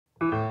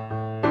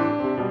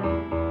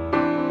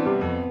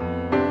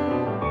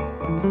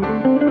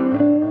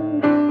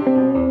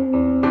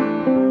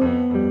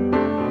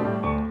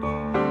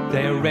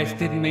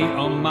arrested me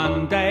on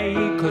Monday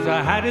 'cause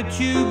I had a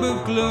tube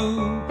of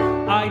glue.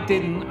 I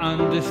didn't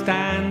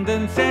understand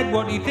and said,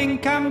 what do you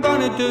think I'm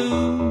gonna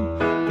do?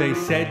 They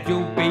said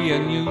you'll be a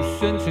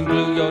nuisance and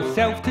glue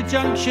yourself to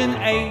junction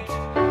 8.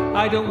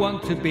 I don't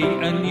want to be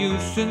a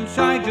nuisance,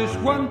 I just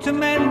want to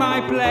mend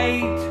my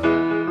plate.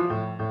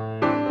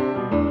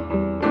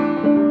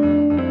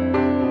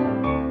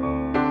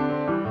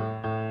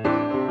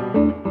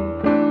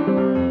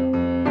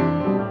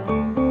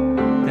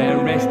 They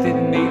arrested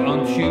me on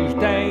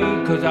Tuesday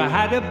 'cause I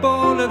had a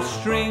ball of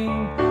string.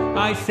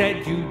 I said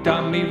you've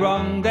done me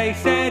wrong, they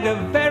said a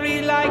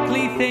very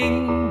likely thing.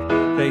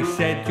 They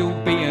said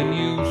you'll be a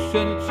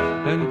nuisance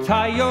and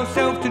tie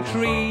yourself to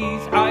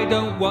trees. I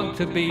don't want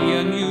to be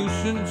a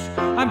nuisance,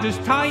 I'm just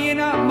tying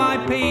up my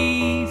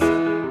peas.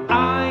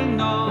 I'm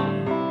not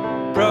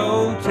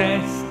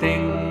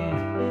protesting,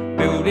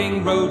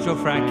 building roads or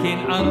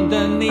fracking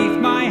underneath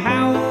my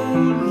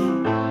house.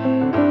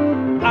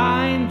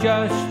 I'm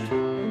just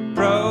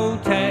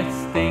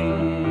protesting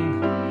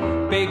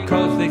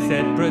because they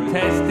said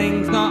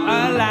protesting's not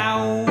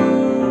allowed.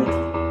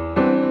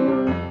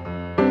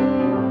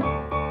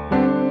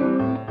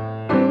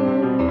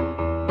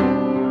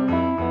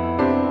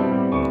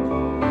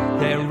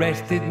 They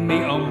arrested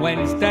me on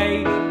Wednesday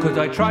 'cause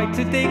I tried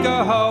to dig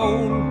a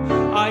hole.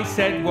 I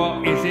said, what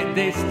is it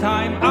this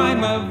time?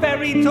 I'm a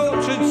very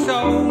tortured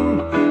soul.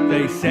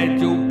 They said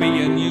you'll be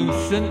a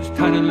nuisance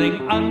tunnelling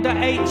under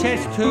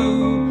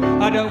HS2.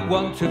 I don't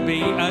want to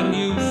be a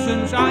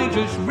nuisance, I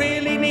just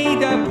really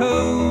need a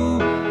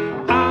poo.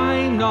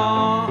 I'm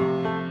not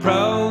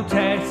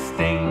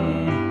protesting,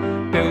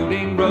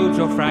 building roads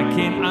or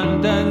fracking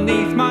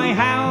underneath my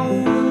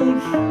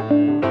house.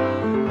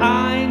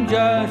 I'm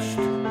just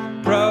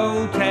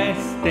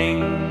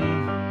protesting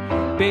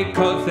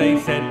because they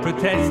said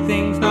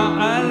protesting's not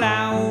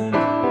allowed.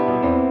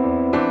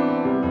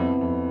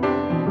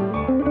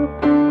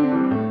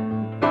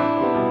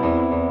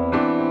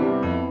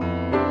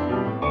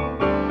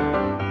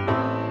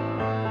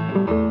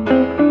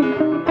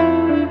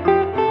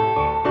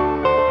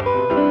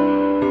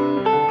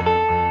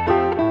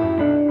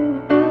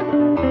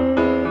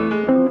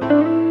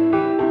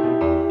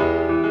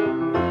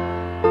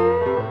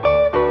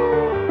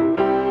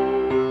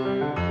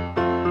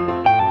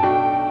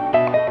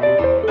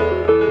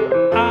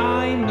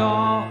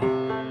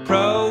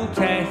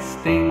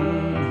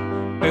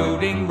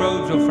 Building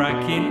roads or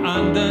fracking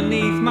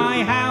underneath my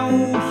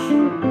house.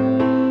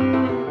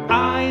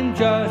 I'm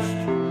just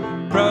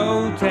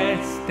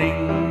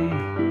protesting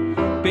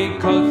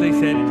because they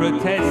said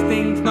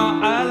protesting's not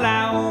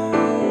allowed.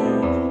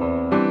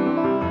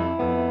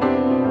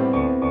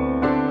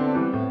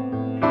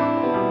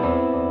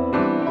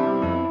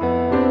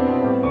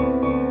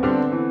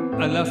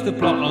 I lost the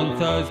plot on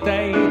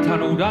Thursday,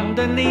 tunnelled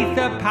underneath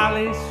the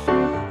palace.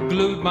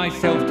 Glued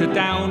myself to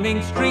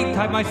Downing Street,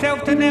 tied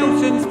myself to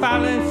Nelson's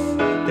Palace.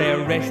 They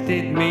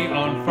arrested me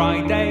on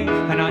Friday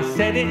and I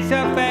said it's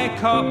a fair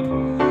cop.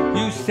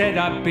 You said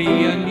I'd be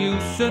a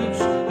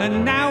nuisance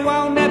and now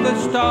I'll never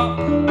stop.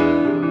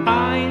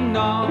 I'm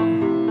not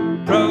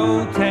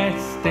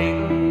protesting,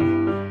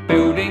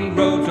 building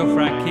roads or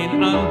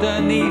fracking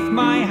underneath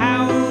my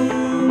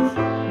house.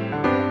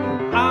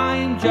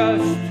 I'm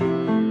just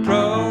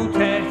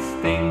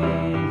protesting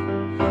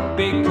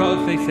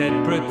because they said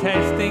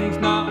protesting's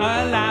not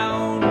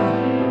allowed.